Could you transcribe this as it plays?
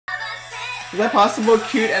Is that possible?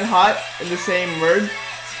 Cute and hot in the same word?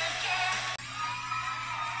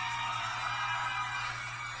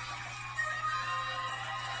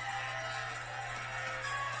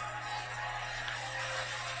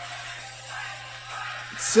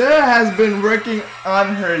 Sarah has been working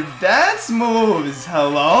on her dance moves.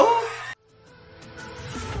 Hello?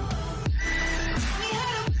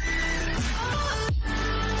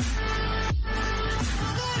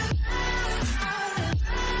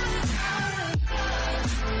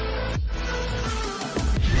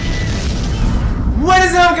 What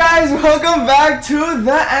is up, guys? Welcome back to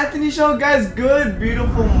the Anthony Show, guys. Good,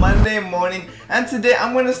 beautiful Monday morning, and today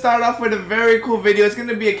I'm going to start off with a very cool video. It's going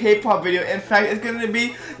to be a K-pop video. In fact, it's going to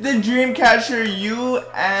be the Dreamcatcher You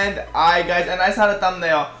and I, guys. And I saw the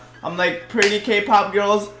thumbnail. I'm like, pretty K-pop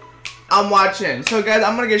girls, I'm watching. So guys,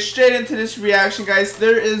 I'm going to get straight into this reaction, guys.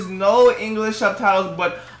 There is no English subtitles,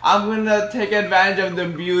 but I'm going to take advantage of the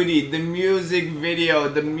beauty, the music video,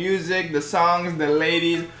 the music, the songs, the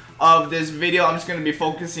ladies of this video. I'm just going to be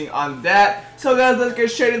focusing on that. So guys, let's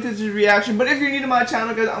get straight into this reaction. But if you're new to my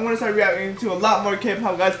channel, guys, I'm going to start reacting to a lot more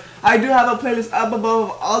K-pop, guys. I do have a playlist up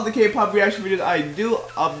above all the K-pop reaction videos I do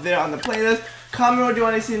up there on the playlist. Comment what you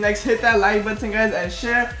want to see next, hit that like button, guys, and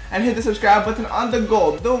share, and hit the subscribe button on the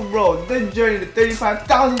goal, the road, the journey to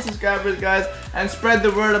 35,000 subscribers, guys, and spread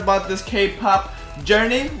the word about this K-pop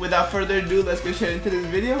journey. Without further ado, let's get straight into this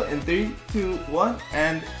video in 3, 2, 1,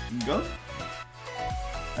 and go.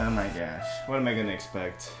 Oh my gosh, what am I gonna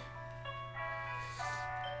expect?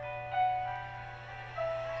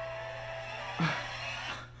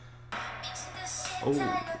 Oh,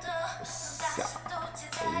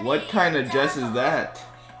 what kind of dress is that?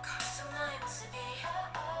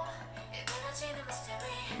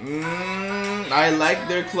 I like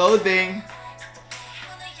their clothing.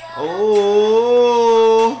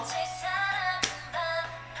 Oh,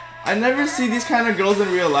 I never see these kind of girls in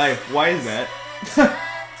real life. Why is that?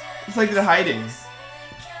 It's like they're hiding.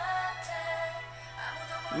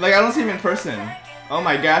 Like, I don't see them in person. Oh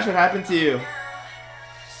my gosh, what happened to you?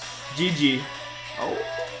 GG. Oh.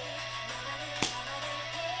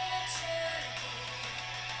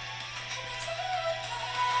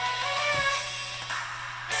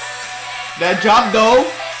 That drop though.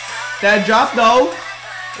 That drop though.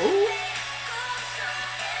 Ooh.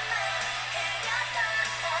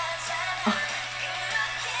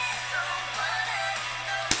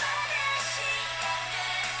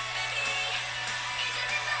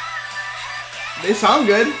 They sound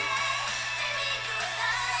good.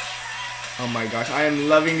 Oh my gosh, I am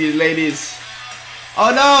loving these ladies.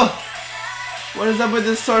 Oh no! What is up with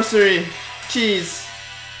this sorcery? Cheese.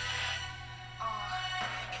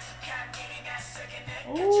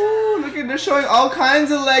 Oh, look at, they're showing all kinds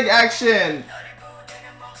of leg action.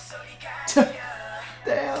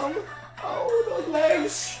 Damn. Oh, those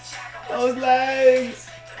legs. Those legs.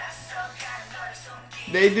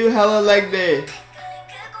 They do hella leg day.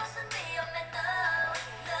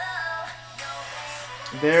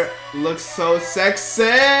 There looks so sexy.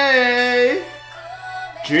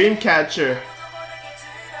 Dreamcatcher.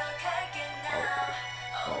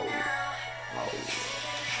 Oh.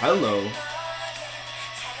 Hello,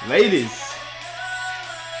 ladies.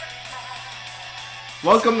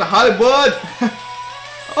 Welcome to Hollywood.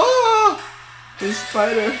 Oh, this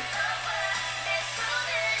spider.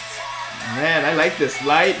 Man, I like this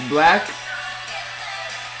light black.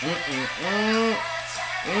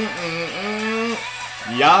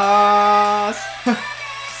 Yes.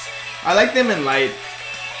 I like them in light.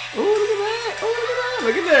 Oh, look at that. Oh, look at that.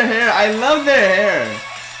 Look at their hair. I love their hair.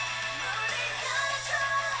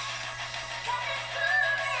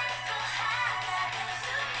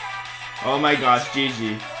 Oh my gosh,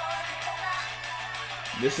 GG.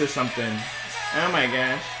 This is something. Oh my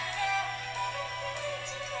gosh.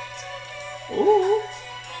 Ooh.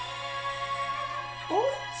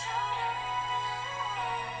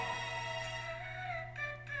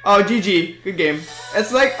 Oh, GG. Good game.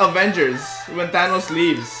 It's like Avengers when Thanos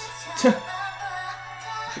leaves. Look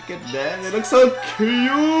at that. They look so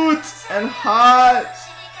cute and hot.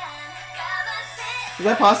 Is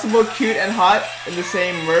that possible? Cute and hot in the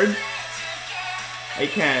same word? I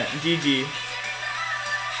can't. GG.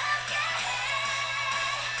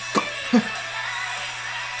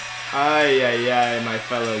 Ay, ay, ay, my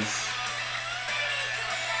fellas.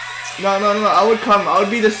 No. I would come. I would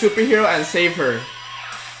be the superhero and save her.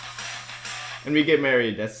 And we get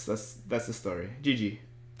married. That's the story. GG.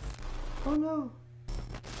 Oh no.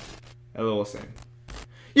 LOL same.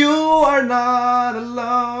 You are not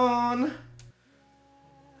alone.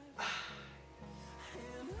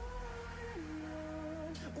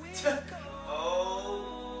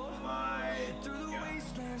 Oh my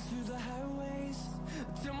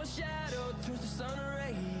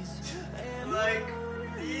like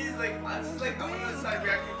these, like I'm gonna start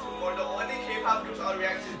reacting to more. The only K-pop groups I'll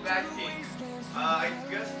react to is Blackpink. I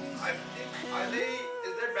think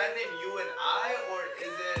is their band name U and I, or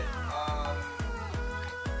is it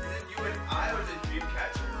U and I, or is it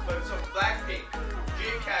Dreamcatcher? But so Blackpink,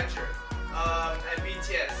 Dreamcatcher, and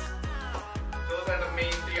BTS. Those are the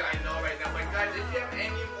main three I know right now. But guys, if you have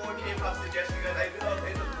any more K-pop suggestions, guys, I do have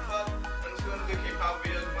Facebook. I'm just gonna do K-pop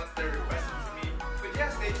videos once they're requested to me. But yeah,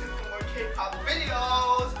 stay tuned for more K-pop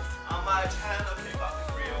videos on my channel, K-pop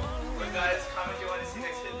is real. But guys, comment if you want to see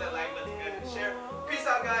next, hit that like button, guys, and share. Peace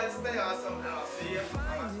out, guys. Stay awesome, and I'll see you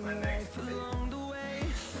on my next video.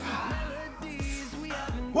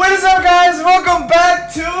 What is up, guys? Welcome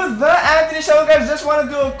back to the Anthony Show, guys. Just want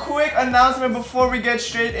to do a quick announcement before we get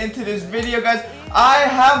straight into this video, guys. I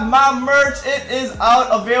have my merch. It is out,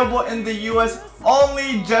 available in the US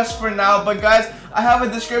only just for now. But guys, I have a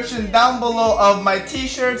description down below of my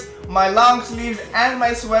t-shirts, my long sleeves, and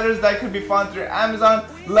my sweaters that could be found through Amazon.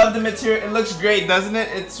 Love the material. It looks great, doesn't it?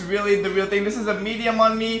 It's really the real thing. This is a medium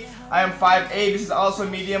on me. I am 5'8". This is also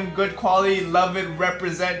medium. Good quality. Love it.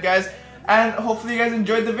 Represent, guys. And hopefully you guys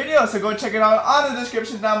enjoyed the video, so go check it out on the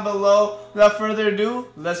description down below. Without further ado,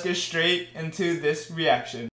 let's get straight into this reaction.